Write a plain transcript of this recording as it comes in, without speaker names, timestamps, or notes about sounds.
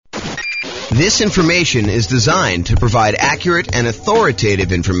This information is designed to provide accurate and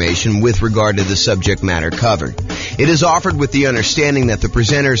authoritative information with regard to the subject matter covered. It is offered with the understanding that the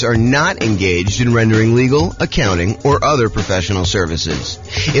presenters are not engaged in rendering legal, accounting, or other professional services.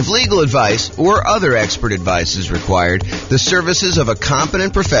 If legal advice or other expert advice is required, the services of a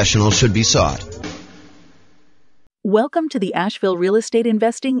competent professional should be sought. Welcome to the Asheville Real Estate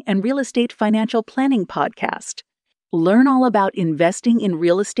Investing and Real Estate Financial Planning Podcast. Learn all about investing in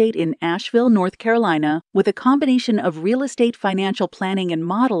real estate in Asheville, North Carolina, with a combination of real estate financial planning and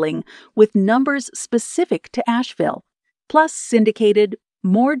modeling with numbers specific to Asheville, plus syndicated,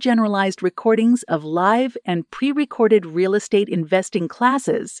 more generalized recordings of live and pre-recorded real estate investing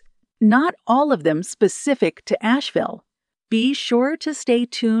classes, not all of them specific to Asheville. Be sure to stay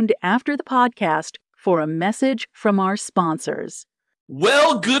tuned after the podcast for a message from our sponsors.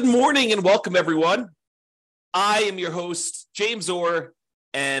 Well, good morning and welcome, everyone. I am your host, James Orr,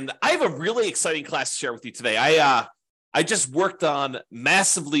 and I have a really exciting class to share with you today. I just worked on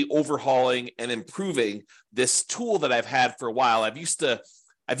massively overhauling and improving this tool that I've had for a while. I've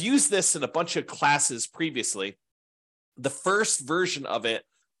used this in a bunch of classes previously. The first version of it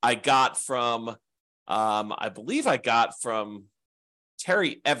I got from, I believe I got from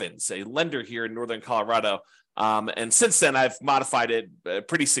Terry Evans, a lender here in Northern Colorado. And since then, I've modified it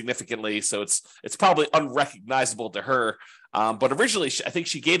pretty significantly, so it's probably unrecognizable to her. But originally, I think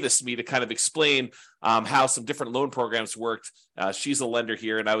she gave this to me to kind of explain how some different loan programs worked. She's a lender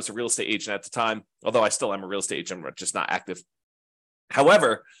here, and I was a real estate agent at the time, although I still am a real estate agent, I'm just not active.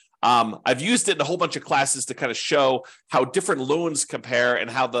 However, I've used it in a whole bunch of classes to kind of show how different loans compare and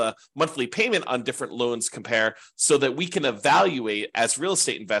how the monthly payment on different loans compare so that we can evaluate as real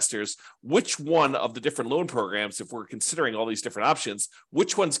estate investors which one of the different loan programs, if we're considering all these different options,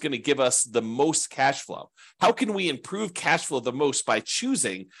 which one's going to give us the most cash flow. How can we improve cash flow the most by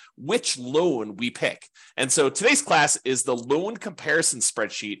choosing which loan we pick? And so today's class is the loan comparison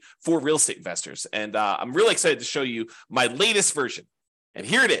spreadsheet for real estate investors. And I'm really excited to show you my latest version. And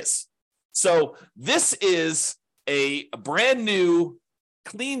here it is. So this is a brand new,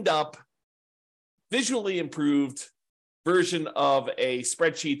 cleaned up, visually improved version of a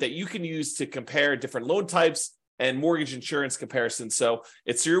spreadsheet that you can use to compare different loan types and mortgage insurance comparisons. So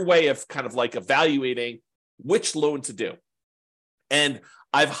it's your way of kind of like evaluating which loan to do. And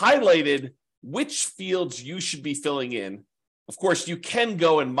I've highlighted which fields you should be filling in. Of course, you can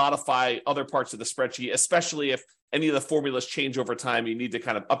go and modify other parts of the spreadsheet, especially if any of the formulas change over time, you need to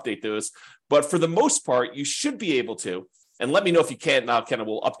kind of update those. But for the most part, you should be able to, and let me know if you can't, and I'll kind of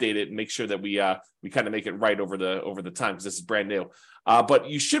will update it and make sure that we kind of make it right over the time, because this is brand new. But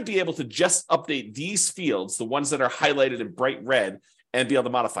you should be able to just update these fields, the ones that are highlighted in bright red, and be able to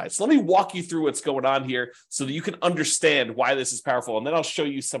modify it. So let me walk you through what's going on here so that you can understand why this is powerful. And then I'll show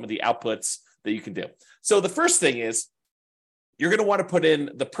you some of the outputs that you can do. So the first thing is you're going to want to put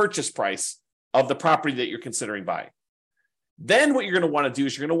in the purchase price of the property that you're considering buying. Then what you're going to want to do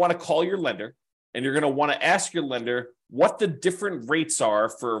is you're going to want to call your lender, and you're going to want to ask your lender what the different rates are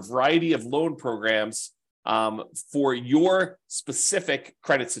for a variety of loan programs for your specific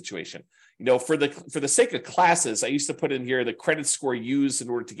credit situation. You know, for the sake of classes, I used to put in here the credit score used in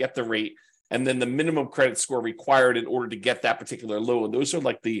order to get the rate, and then the minimum credit score required in order to get that particular loan. Those are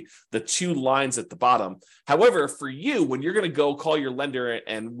like the two lines at the bottom. However, for you, when you're going to go call your lender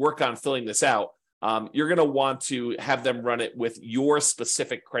and work on filling this out, you're going to want to have them run it with your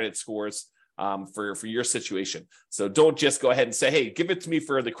specific credit scores for your situation. So don't just go ahead and say, hey, give it to me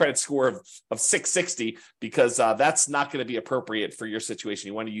for the credit score of 660, because that's not going to be appropriate for your situation.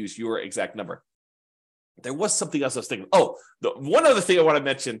 You want to use your exact number. There was something else I was thinking. Oh, one other thing I want to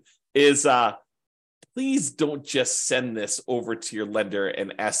mention is please don't just send this over to your lender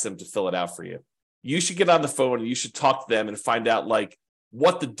and ask them to fill it out for you. You should get on the phone and you should talk to them and find out like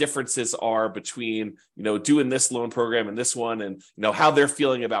what the differences are between, you know, doing this loan program and this one, and, you know, how they're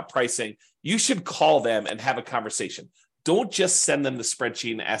feeling about pricing. You should call them and have a conversation. Don't just send them the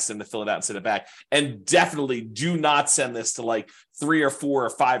spreadsheet and ask them to fill it out and send it back. And definitely do not send this to like 3 or 4 or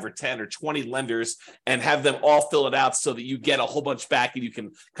 5 or 10 or 20 lenders and have them all fill it out so that you get a whole bunch back and you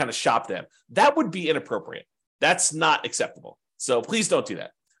can kind of shop them. That would be inappropriate. That's not acceptable. So please don't do that.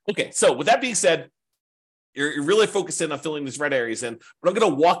 Okay, so with that being said, you're really focusing on filling these red areas in, but I'm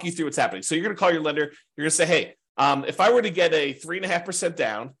going to walk you through what's happening. So you're going to call your lender. You're going to say, hey, if I were to get a 3.5%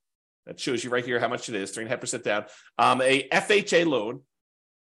 down, that shows you right here how much it is, 3.5% down, a FHA loan,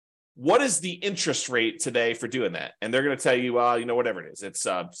 what is the interest rate today for doing that? And they're going to tell you, whatever it is, it's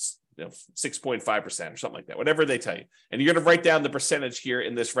 6.5% or something like that, whatever they tell you. And you're going to write down the percentage here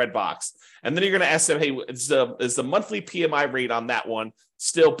in this red box. And then you're going to ask them, hey, is the monthly PMI rate on that one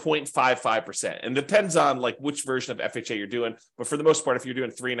still 0.55%. And depends on like which version of FHA you're doing. But for the most part, if you're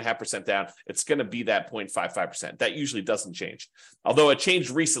doing 3.5% down, it's going to be that 0.55%. That usually doesn't change. Although it changed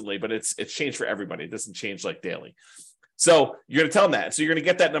recently, but it's changed for everybody. It doesn't change like daily. So you're going to tell them that. So you're going to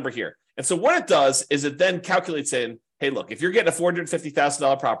get that number here. And so what it does is it then calculates in, hey, look, if you're getting a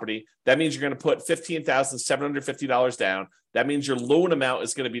 $450,000 property, that means you're going to put $15,750 down. That means your loan amount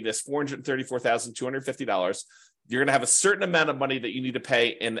is going to be this $434,250. You're going to have a certain amount of money that you need to pay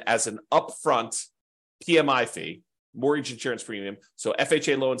in as an upfront PMI fee, mortgage insurance premium. So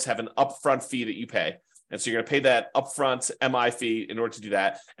FHA loans have an upfront fee that you pay. And so you're going to pay that upfront MI fee in order to do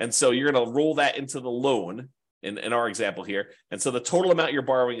that. And so you're going to roll that into the loan in our example here. And so the total amount you're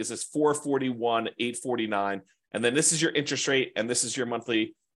borrowing is this $441,849. And then this is your interest rate, and this is your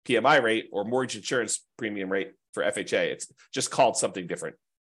monthly PMI rate or mortgage insurance premium rate for FHA. It's just called something different.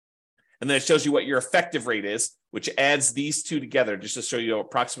 And then it shows you what your effective rate is, which adds these two together just to show you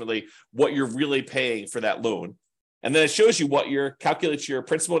approximately what you're really paying for that loan. And then it shows you calculates your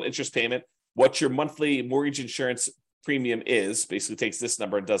principal and interest payment, what your monthly mortgage insurance premium is, basically takes this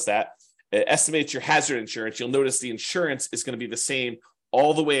number and does that. It estimates your hazard insurance. You'll notice the insurance is going to be the same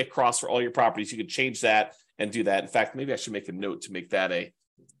all the way across for all your properties. You can change that and do that. In fact, maybe I should make a note to make that a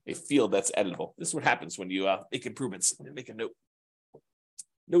field that's editable. This is what happens when you make improvements. I'm going to make a note.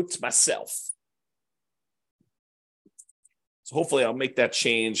 Note to myself. So hopefully I'll make that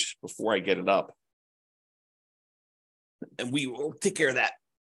change before I get it up. And we will take care of that.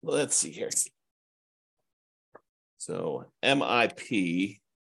 Let's see here. So MIP.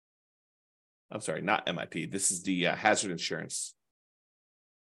 I'm sorry, not MIP. This is the hazard insurance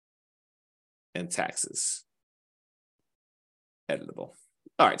and taxes. Editable.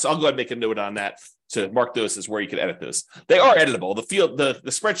 All right, so I'll go ahead and make a note on that to mark those as where you can edit those. They are editable.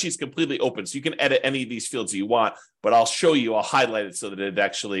 The spreadsheet is completely open, so you can edit any of these fields you want, but I'll highlight it so that it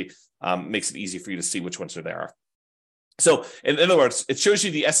actually makes it easy for you to see which ones are there. So in other words, it shows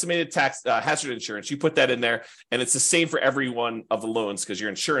you the estimated tax hazard insurance. You put that in there, and it's the same for every one of the loans because your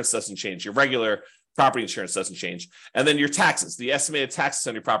insurance doesn't change. Your regular property insurance doesn't change. And then your taxes, the estimated taxes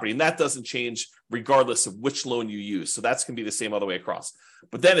on your property, and that doesn't change regardless of which loan you use. So that's going to be the same all the way across.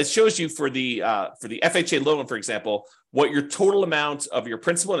 But then it shows you for the FHA loan, for example, what your total amount of your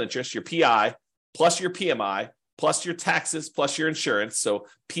principal and interest, your PI, plus your PMI, plus your taxes, plus your insurance. So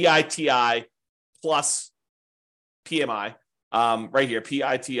PITI plus PMI, right here,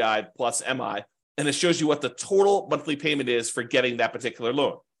 PITI plus MI. And it shows you what the total monthly payment is for getting that particular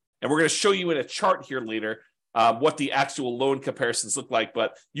loan. And we're going to show you in a chart here later what the actual loan comparisons look like,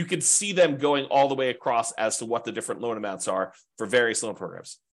 but you can see them going all the way across as to what the different loan amounts are for various loan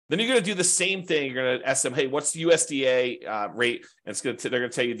programs. Then you're going to do the same thing. You're going to ask them, hey, what's the USDA rate? And they're going to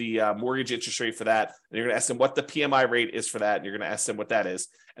tell you the mortgage interest rate for that. And you're going to ask them what the PMI rate is for that. And you're going to ask them what that is.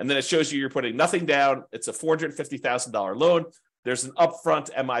 And then it shows you you're putting nothing down. It's a $450,000 loan. There's an upfront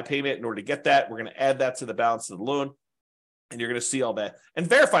MI payment in order to get that. We're going to add that to the balance of the loan. And you're going to see all that and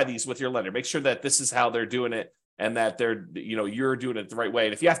verify these with your lender. Make sure that this is how they're doing it and that you're doing it the right way.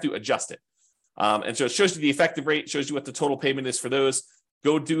 And if you have to, adjust it. And so it shows you the effective rate, shows you what the total payment is for those.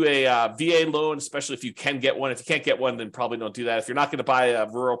 Go do a VA loan, especially if you can get one. If you can't get one, then probably don't do that. If you're not going to buy a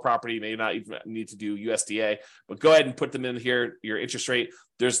rural property, you may not even need to do USDA, but go ahead and put them in here, your interest rate.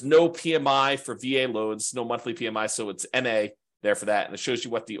 There's no PMI for VA loans, no monthly PMI, so it's NA there for that. And it shows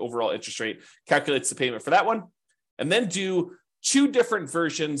you what the overall interest rate calculates the payment for that one. And then do two different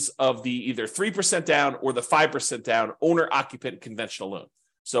versions of the either 3% down or the 5% down owner-occupant conventional loan.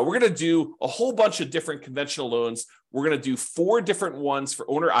 So we're going to do a whole bunch of different conventional loans. We're going to do 4 different ones for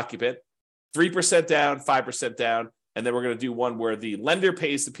owner-occupant, 3% down, 5% down, and then we're going to do one where the lender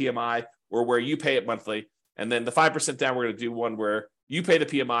pays the PMI or where you pay it monthly. And then the 5% down, we're going to do one where you pay the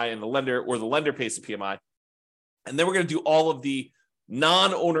PMI and the lender pays the PMI. And then we're going to do all of the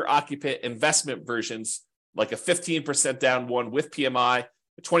non-owner-occupant investment versions, like a 15% down one with PMI,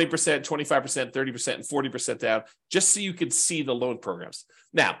 20%, 25%, 30%, and 40% down, just so you can see the loan programs.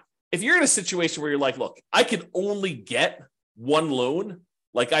 Now, if you're in a situation where you're like, look, I can only get one loan,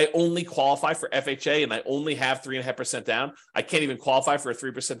 like I only qualify for FHA and I only have 3.5% down, I can't even qualify for a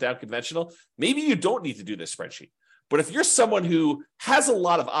 3% down conventional, maybe you don't need to do this spreadsheet. But if you're someone who has a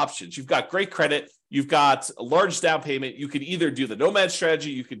lot of options, you've got great credit, you've got a large down payment, you could either do the nomad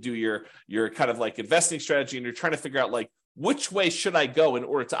strategy, you could do your kind of like investing strategy, and you're trying to figure out like, which way should I go in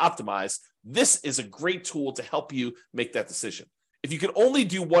order to optimize? This is a great tool to help you make that decision. If you can only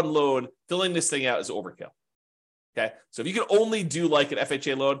do one loan, filling this thing out is overkill. Okay. So if you can only do like an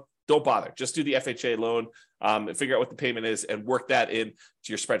FHA loan, don't bother. Just do the FHA loan and figure out what the payment is and work that into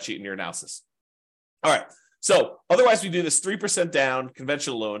your spreadsheet and your analysis. All right. So otherwise, we do this 3% down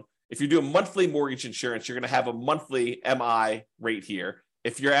conventional loan. If you're doing monthly mortgage insurance, you're going to have a monthly MI rate here.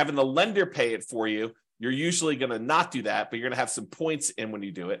 If you're having the lender pay it for you, you're usually going to not do that, but you're going to have some points in when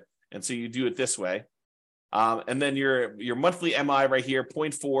you do it. And so you do it this way. And then your monthly MI right here,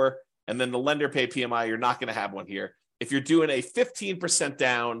 0.4, and then the lender pay PMI, you're not going to have one here. If you're doing a 15%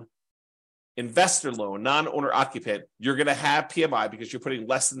 down investor loan, non-owner occupant, you're going to have PMI because you're putting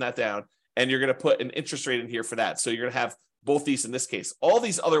less than that down, and you're going to put an interest rate in here for that. So you're going to have both these in this case. All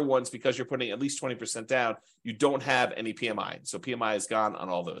these other ones, because you're putting at least 20% down, you don't have any PMI. So PMI is gone on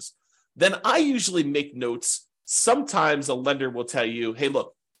all those. Then I usually make notes. Sometimes a lender will tell you, hey,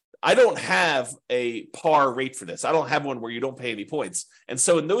 look, I don't have a par rate for this. I don't have one where you don't pay any points. And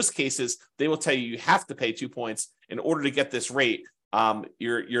so in those cases, they will tell you have to pay 2 points in order to get this rate.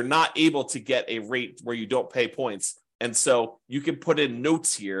 You're not able to get a rate where you don't pay points. And so you can put in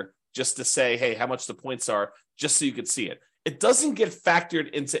notes here just to say, hey, how much the points are, just so you can see it. It doesn't get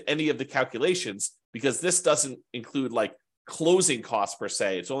factored into any of the calculations because this doesn't include like closing costs per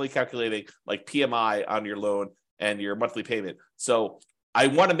se. It's only calculating like PMI on your loan and your monthly payment. So I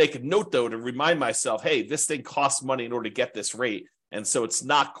want to make a note, though, to remind myself, hey, this thing costs money in order to get this rate. And so it's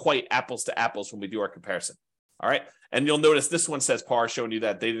not quite apples to apples when we do our comparison. All right. And you'll notice this one says par, showing you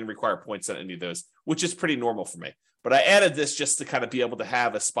that they didn't require points on any of those, which is pretty normal for me. But I added this just to kind of be able to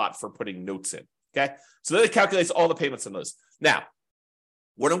have a spot for putting notes in. Okay. So then it calculates all the payments on those. Now,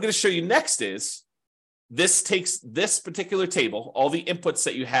 what I'm going to show you next is this takes this particular table, all the inputs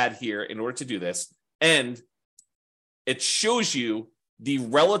that you had here in order to do this, and it shows you the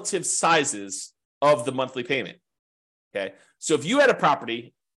relative sizes of the monthly payment. Okay. So if you had a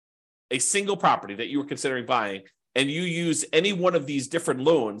property, a single property that you were considering buying, and you use any one of these different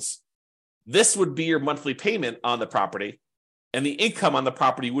loans, this would be your monthly payment on the property, and the income on the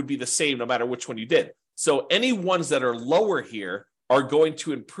property would be the same no matter which one you did. So any ones that are lower here are going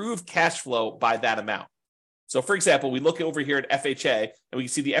to improve cash flow by that amount. So for example, we look over here at FHA, and we can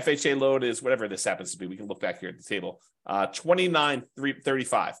see the FHA loan is whatever this happens to be. We can look back here at the table,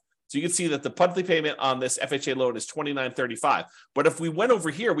 $29,335. So you can see that the monthly payment on this FHA loan is $29,335. But if we went over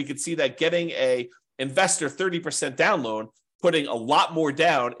here, we could see that getting a investor 30% down loan, putting a lot more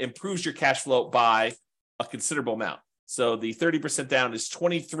down, improves your cash flow by a considerable amount. So the 30% down is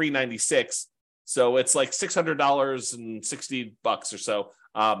 $23.96. So it's like $600.60 or so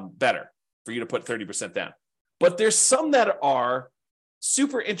better for you to put 30% down. But there's some that are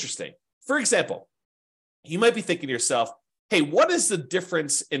super interesting. For example, you might be thinking to yourself, hey, what is the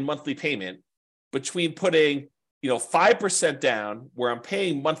difference in monthly payment between putting, 5% down where I'm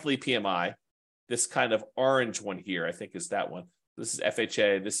paying monthly PMI, this kind of orange one here, I think is that one. This is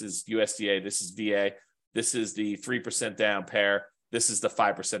FHA, this is USDA, this is VA, this is the 3% down pair, this is the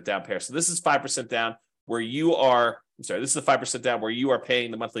 5% down pair. So this is 5% down where you are, this is the 5% down where you are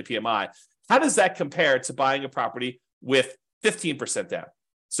paying the monthly PMI. How does that compare to buying a property with 15% down?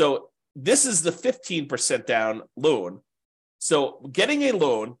 So this is the 15% down loan. So getting a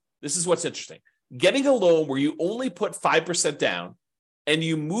loan, this is what's interesting. Getting a loan where you only put 5% down and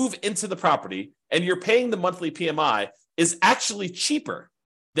you move into the property and you're paying the monthly PMI is actually cheaper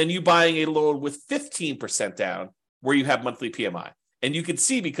than you buying a loan with 15% down where you have monthly PMI. And you can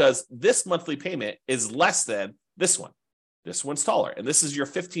see because this monthly payment is less than this one. This one's taller. And this is your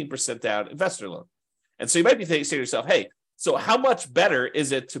 15% down investor loan. And so you might be saying to yourself, hey, so how much better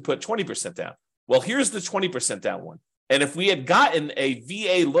is it to put 20% down? Well, here's the 20% down one. And if we had gotten a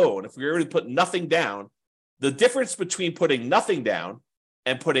VA loan, if we were to put nothing down, the difference between putting nothing down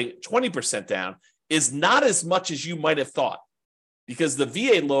and putting 20% down is not as much as you might have thought, because the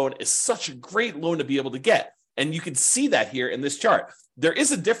VA loan is such a great loan to be able to get. And you can see that here in this chart. There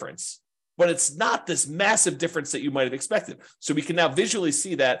is a difference, but it's not this massive difference that you might have expected. So we can now visually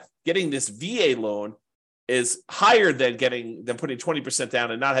see that getting this VA loan is higher than putting 20%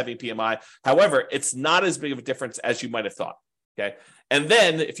 down and not having PMI. However, it's not as big of a difference as you might have thought. Okay. And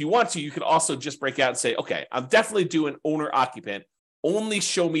then if you want to, you can also just break out and say, okay, I'm definitely doing owner occupant. Only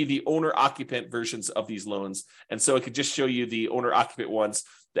show me the owner occupant versions of these loans. And so it could just show you the owner occupant ones,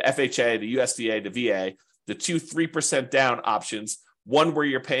 the FHA, the USDA, the VA, the 3% down options, one where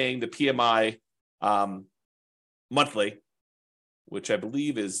you're paying the PMI monthly, which I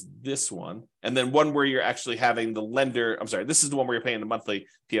believe is this one. And then one where you're actually having the lender, this is the one where you're paying the monthly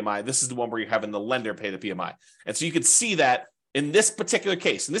PMI. This is the one where you're having the lender pay the PMI. And so you can see that in this particular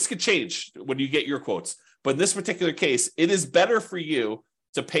case, and this could change when you get your quotes, but in this particular case, it is better for you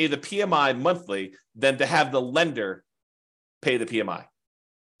to pay the PMI monthly than to have the lender pay the PMI,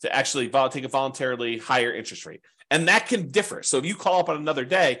 to actually take a voluntarily higher interest rate. And that can differ. So if you call up on another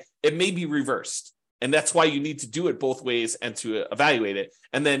day, it may be reversed. And that's why you need to do it both ways and to evaluate it.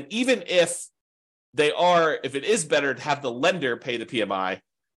 And then even if it is better to have the lender pay the PMI,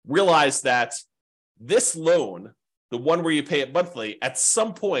 realize that this loan, the one where you pay it monthly, at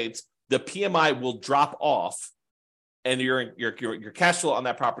some point, the PMI will drop off and your cash flow on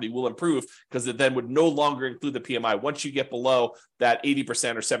that property will improve because it then would no longer include the PMI once you get below that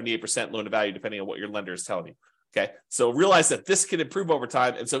 80% or 78% loan to value, depending on what your lender is telling you. Okay, so realize that this can improve over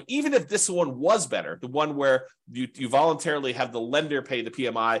time. And so even if this one was better, the one where you voluntarily have the lender pay the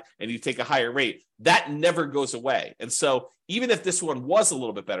PMI and you take a higher rate, that never goes away. And so even if this one was a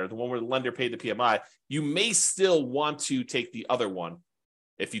little bit better, the one where the lender paid the PMI, you may still want to take the other one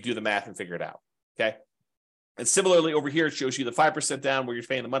if you do the math and figure it out. Okay. And similarly over here, it shows you the 5% down where you're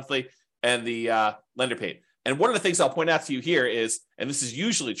paying the monthly and the lender paid. And one of the things I'll point out to you here is, and this is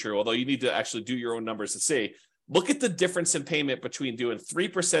usually true, although you need to actually do your own numbers to see, look at the difference in payment between doing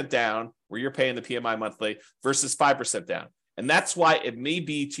 3% down, where you're paying the PMI monthly, versus 5% down. And that's why it may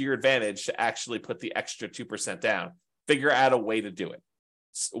be to your advantage to actually put the extra 2% down. Figure out a way to do it.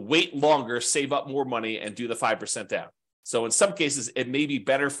 Wait longer, save up more money, and do the 5% down. So in some cases, it may be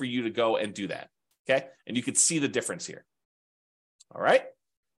better for you to go and do that. Okay? And you can see the difference here. All right?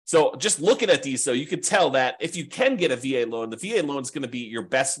 So just looking at these, though, you could tell that if you can get a VA loan, the VA loan is going to be your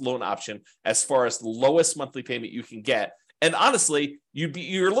best loan option as far as the lowest monthly payment you can get. And honestly,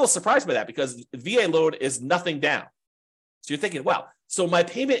 you're a little surprised by that because the VA loan is nothing down. So you're thinking, wow, so my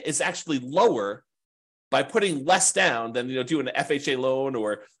payment is actually lower by putting less down than doing an FHA loan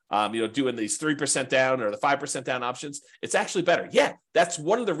or doing these 3% down or the 5% down options. It's actually better. Yeah, that's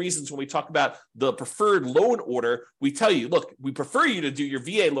one of the reasons when we talk about the preferred loan order, we tell you, look, we prefer you to do your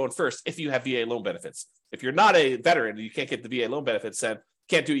VA loan first if you have VA loan benefits. If you're not a veteran and you can't get the VA loan benefits, then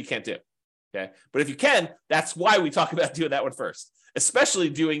can't do what you can't do. Okay, but if you can, that's why we talk about doing that one first, especially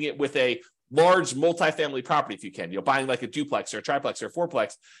doing it with a large multifamily property if you can, buying like a duplex or a triplex or a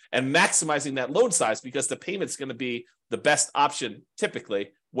fourplex and maximizing that loan size because the payment's going to be the best option typically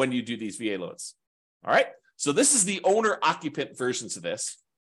when you do these VA loans. All right. So this is the owner occupant versions of this.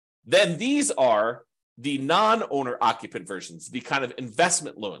 Then these are the non-owner occupant versions, the kind of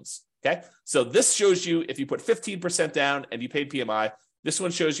investment loans. Okay. So this shows you if you put 15% down and you paid PMI. This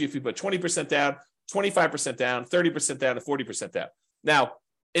one shows you if you put 20% down, 25% down, 30% down, and 40% down. Now,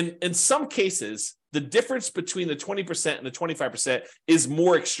 in some cases, the difference between the 20% and the 25% is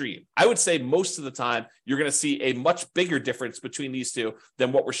more extreme. I would say most of the time, you're going to see a much bigger difference between these two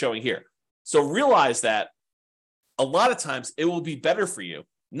than what we're showing here. So realize that a lot of times it will be better for you,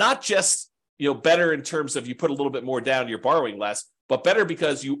 not just better in terms of you put a little bit more down, you're borrowing less, but better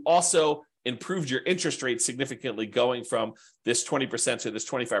because you also improved your interest rate significantly going from this 20% to this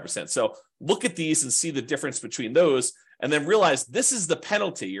 25%. So look at these and see the difference between those, and then realize this is the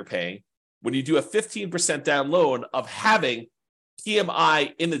penalty you're paying when you do a 15% down loan of having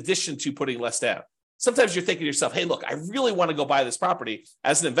PMI in addition to putting less down. Sometimes you're thinking to yourself, hey, look, I really want to go buy this property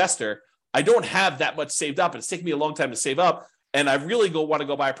as an investor. I don't have that much saved up. It's taken me a long time to save up. And I really want to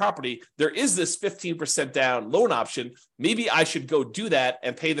go buy a property. There is this 15% down loan option. Maybe I should go do that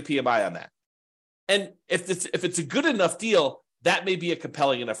and pay the PMI on that. And if it's a good enough deal, that may be a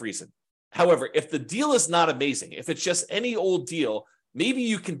compelling enough reason. However, if the deal is not amazing, if it's just any old deal, maybe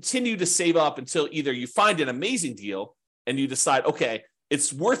you continue to save up until either you find an amazing deal and you decide, okay,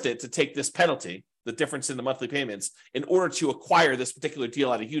 it's worth it to take this penalty, the difference in the monthly payments, in order to acquire this particular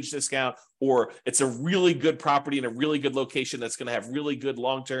deal at a huge discount, or it's a really good property in a really good location that's going to have really good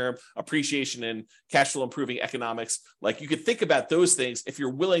long-term appreciation and cash flow improving economics. Like you could think about those things if you're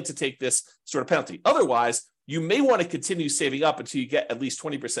willing to take this sort of penalty. Otherwise, you may want to continue saving up until you get at least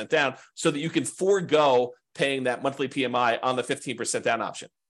 20% down so that you can forego paying that monthly PMI on the 15% down option.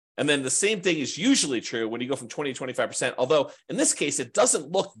 And then the same thing is usually true when you go from 20 to 25%, although in this case, it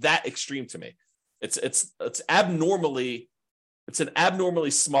doesn't look that extreme to me. It's an abnormally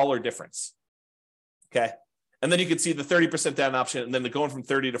smaller difference. Okay. And then you can see the 30% down option, and then the going from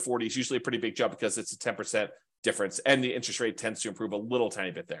 30 to 40 is usually a pretty big jump because it's a 10% difference, and the interest rate tends to improve a little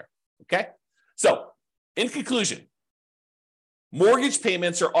tiny bit there. Okay. So in conclusion, mortgage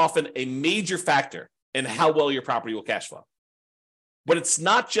payments are often a major factor in how well your property will cash flow. But it's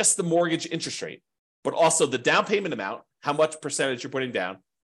not just the mortgage interest rate, but also the down payment amount, how much percentage you're putting down,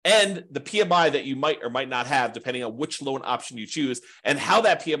 and the PMI that you might or might not have, depending on which loan option you choose and how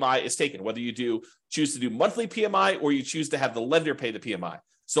that PMI is taken, whether you choose to do monthly PMI or you choose to have the lender pay the PMI.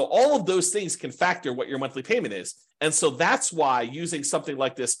 So all of those things can factor what your monthly payment is. And so that's why using something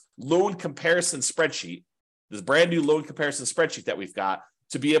like this loan comparison spreadsheet, this brand new loan comparison spreadsheet that we've got,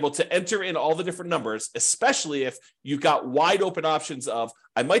 to be able to enter in all the different numbers, especially if you've got wide open options of,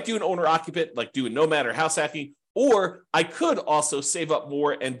 I might do an owner occupant, like doing nomad or house hacking, or I could also save up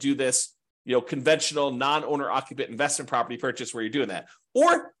more and do this, conventional non-owner occupant investment property purchase where you're doing that.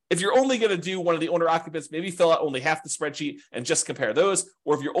 Or if you're only going to do one of the owner occupants, maybe fill out only half the spreadsheet and just compare those.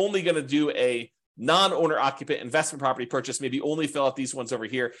 Or if you're only going to do a non-owner occupant investment property purchase, maybe only fill out these ones over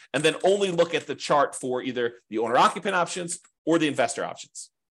here and then only look at the chart for either the owner occupant options or the investor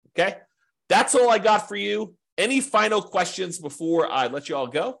options. Okay, that's all I got for you. Any final questions before I let you all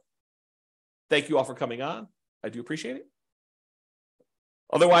go? Thank you all for coming on. I do appreciate it.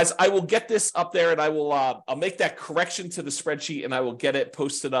 Otherwise, I will get this up there and I will I'll make that correction to the spreadsheet and I will get it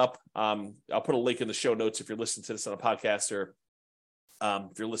posted up. I'll put a link in the show notes if you're listening to this on a podcast, or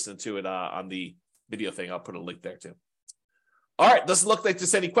if you're listening to it on the video thing, I'll put a link there too. All right, doesn't look like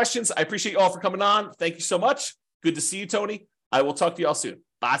there's any questions. I appreciate you all for coming on. Thank you so much. Good to see you, Tony. I will talk to you all soon.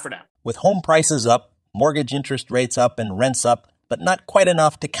 Bye for now. With home prices up, mortgage interest rates up, and rents up, but not quite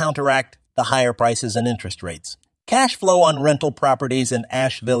enough to counteract the higher prices and interest rates, cash flow on rental properties in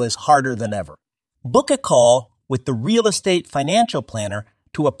Asheville is harder than ever. Book a call with the Real Estate Financial Planner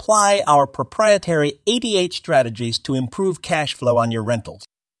to apply our proprietary 88 strategies to improve cash flow on your rentals.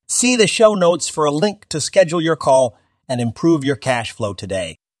 See the show notes for a link to schedule your call and improve your cash flow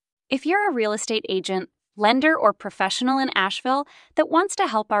today. If you're a real estate agent, lender, or professional in Asheville that wants to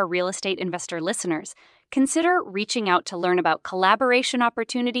help our real estate investor listeners, consider reaching out to learn about collaboration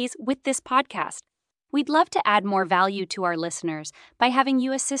opportunities with this podcast. We'd love to add more value to our listeners by having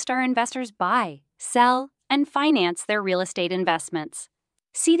you assist our investors buy, sell, and finance their real estate investments.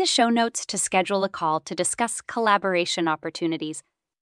 See the show notes to schedule a call to discuss collaboration opportunities